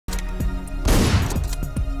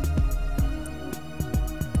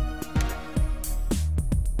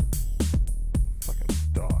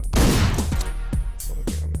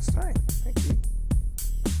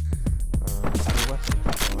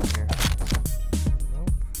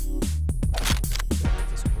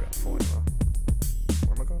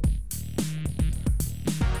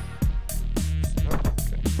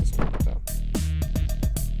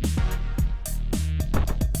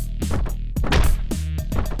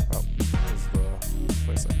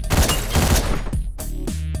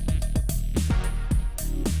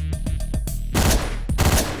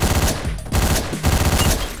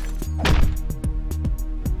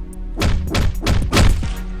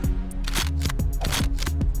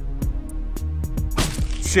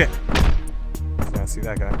shit! Yeah, see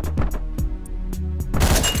that guy.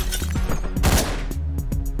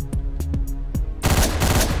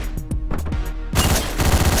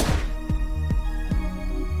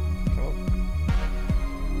 Come on.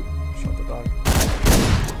 Shot the dog.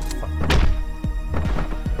 Fuck.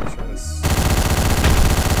 Yeah, try this.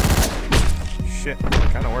 Shit,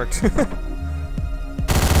 that kinda worked.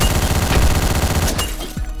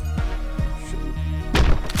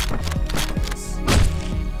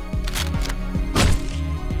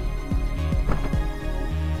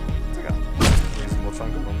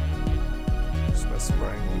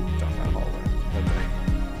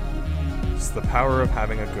 The power of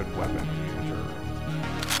having a good weapon when you enter a room.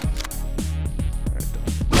 Alright,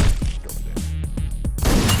 done. Going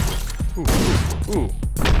in. Ooh.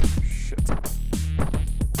 Shit.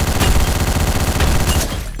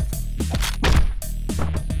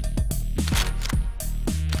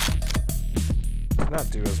 Did not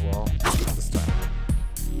do as well this time.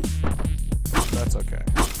 That's okay.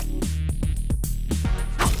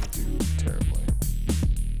 Didn't do terribly.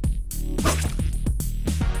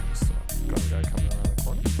 Guy coming around the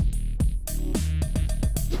corner.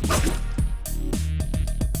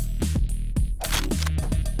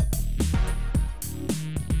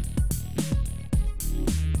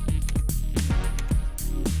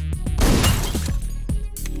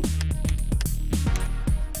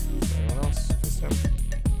 Is there anyone else? Just him?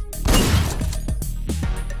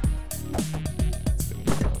 Let's get him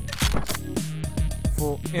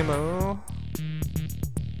full ammo.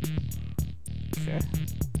 Okay.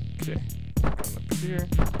 Okay. Going up here.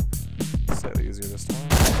 Slightly easier this time.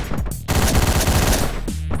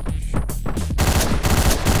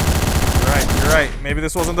 You're right. Maybe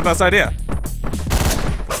this wasn't the best idea.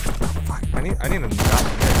 Fuck, I need to not miss.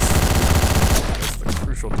 That's the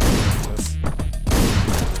crucial thing in this.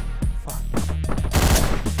 Fuck.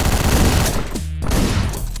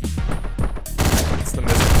 It's the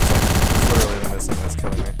missing. It's literally the missing that's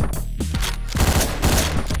killing me.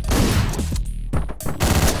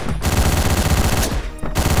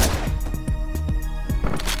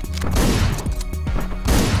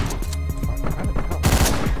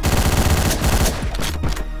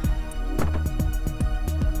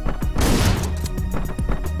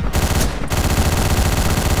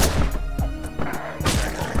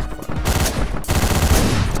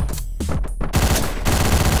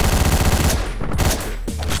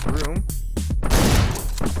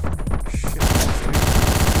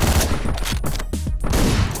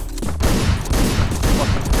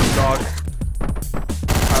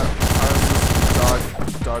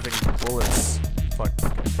 Dodging bullets. Fuck.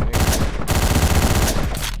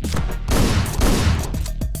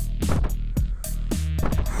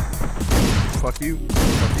 Fuck you.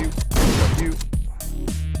 Fuck you. Fuck you.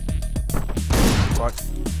 Fuck.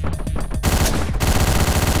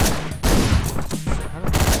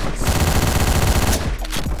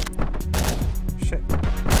 Shit.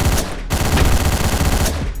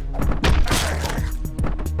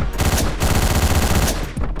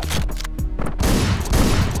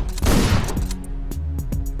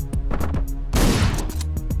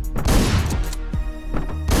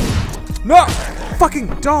 No! Fucking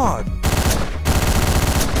dog!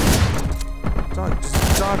 Dog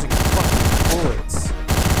just dodging fucking bullets.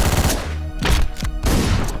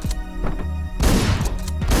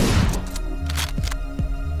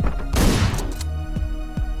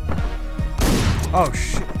 Oh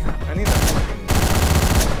shit. I need that fucking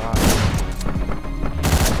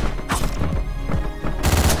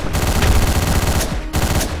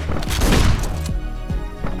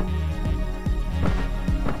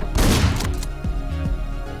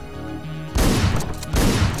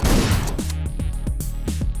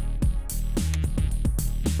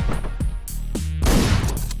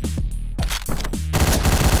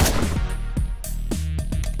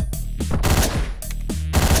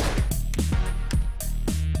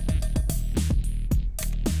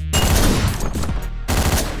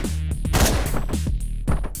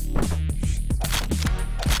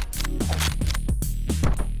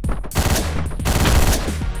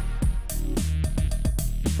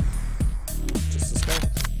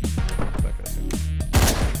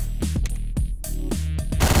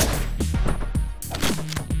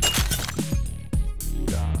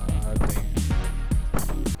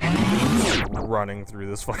running through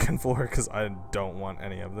this fucking floor because I don't want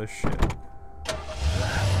any of this shit.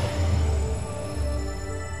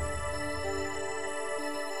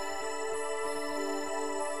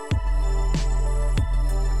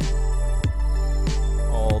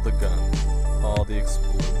 All the gun, all the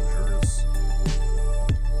explosures.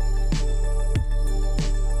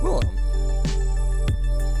 Willem.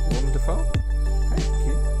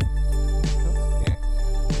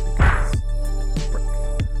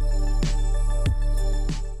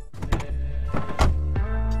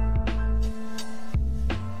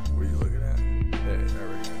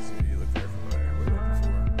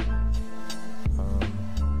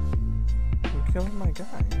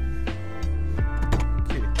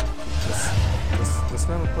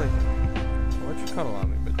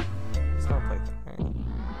 not play. Alright.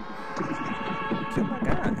 Kill my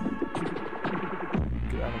guy.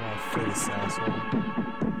 Get out of my face, asshole.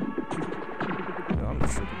 Yo, I'm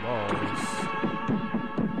just shooting balls.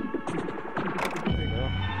 There you go.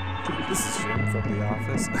 This is Jim from The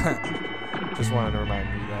Office. Just wanted to remind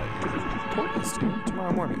you that your report is due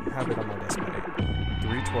tomorrow morning. Have it on my desk by 8.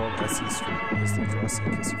 312 SE Street is the address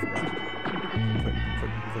in case you forgot. Click.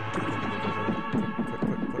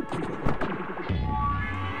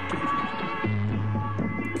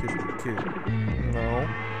 Kid. No.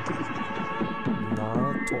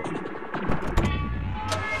 Not toy.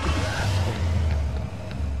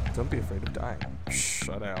 Don't be afraid of dying. Shh,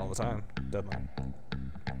 I die all the time. Deadline.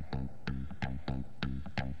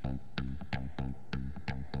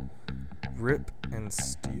 Rip and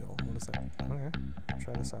steal. What is that? Okay,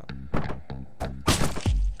 try this out.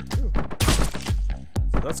 Ooh.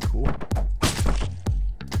 So that's cool.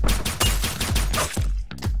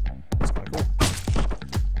 That's kind of cool.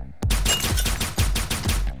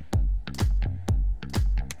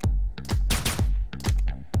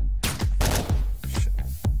 Shit.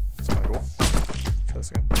 That's kind of cool. Try this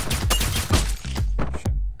again.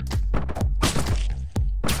 Shit.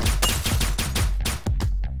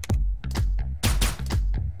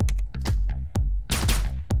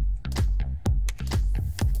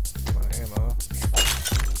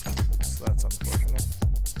 That's unfortunate.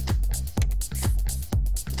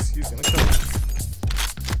 He's gonna kill me.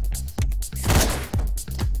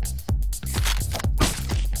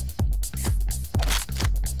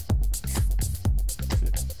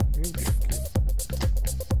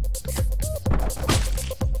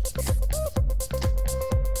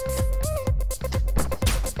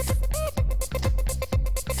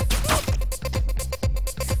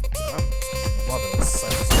 I'm loving this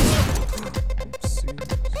silence.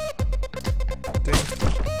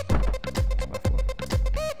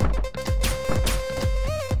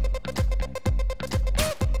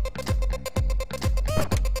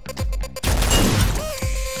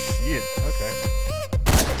 Okay.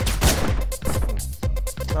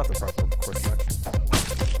 Not the proper course of action.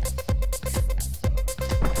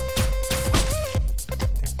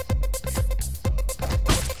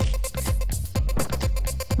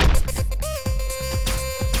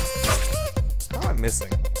 How am I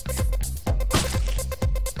missing?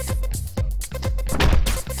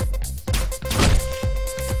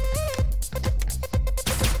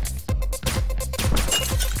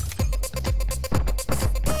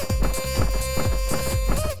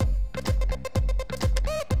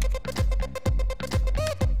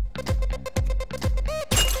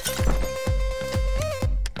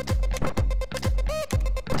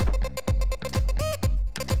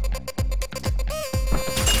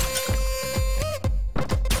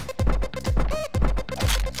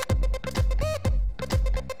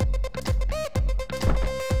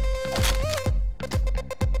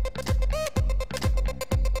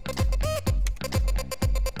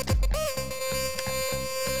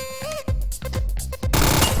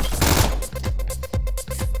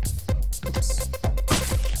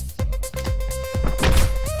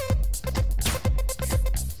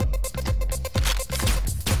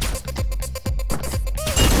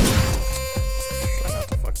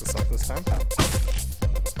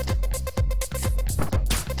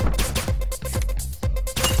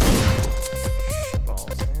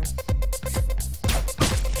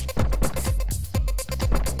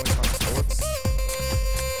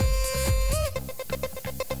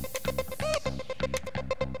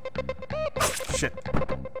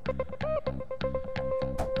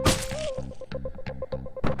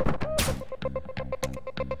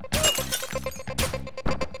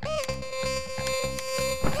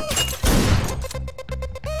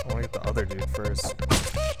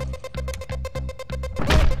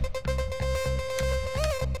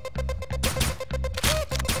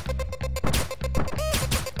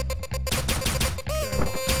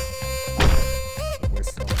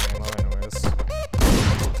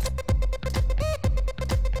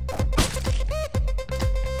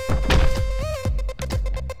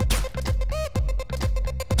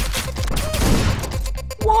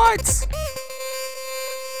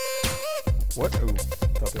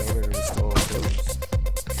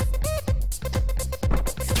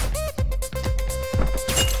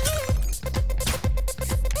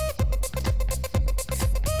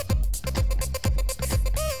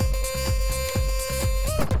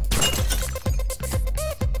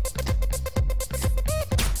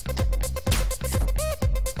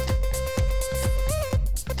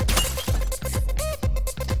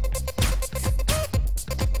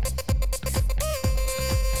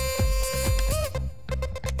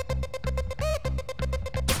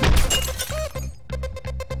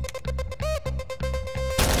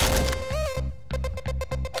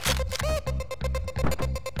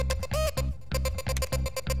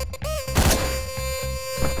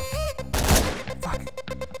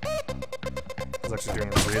 Doing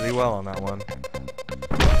really well on that one.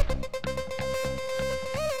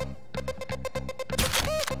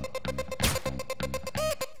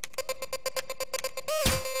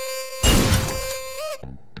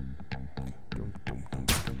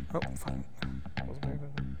 Oh, fine. Wasn't very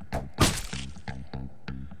good.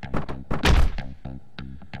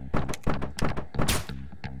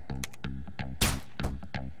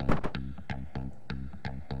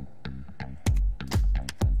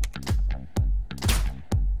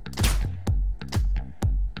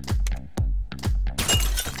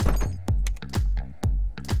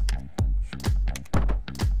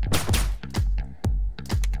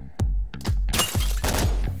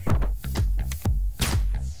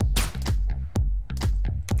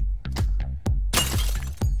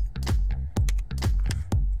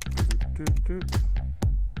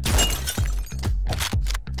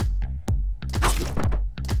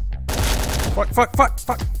 Fuck.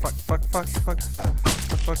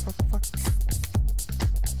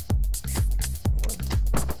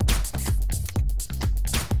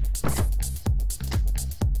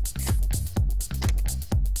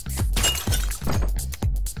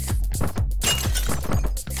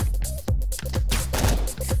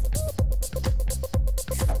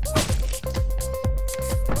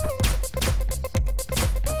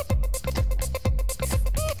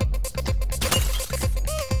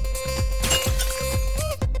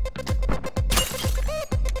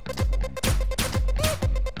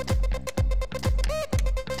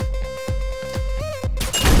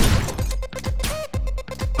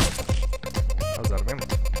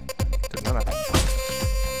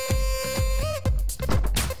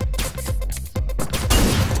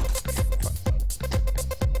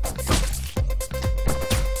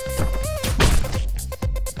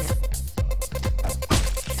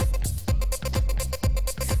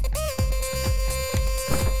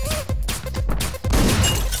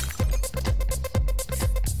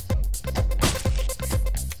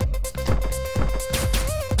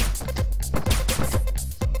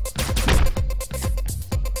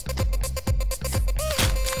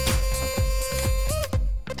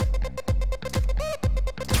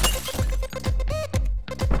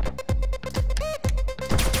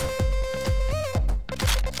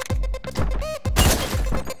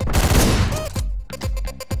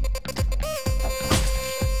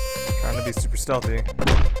 Super stealthy.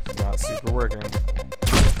 It's not super working.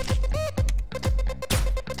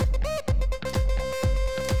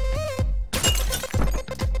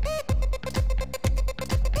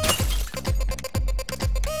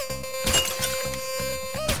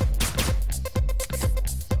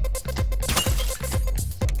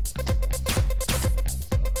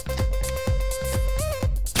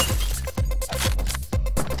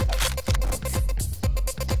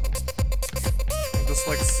 Just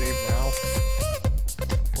like save now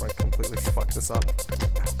before I completely fuck this up. It's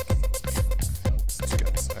too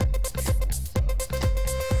good to say.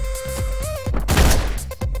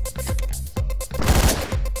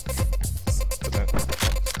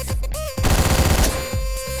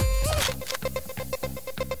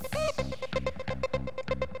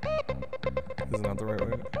 Isn't that the right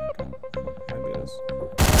way?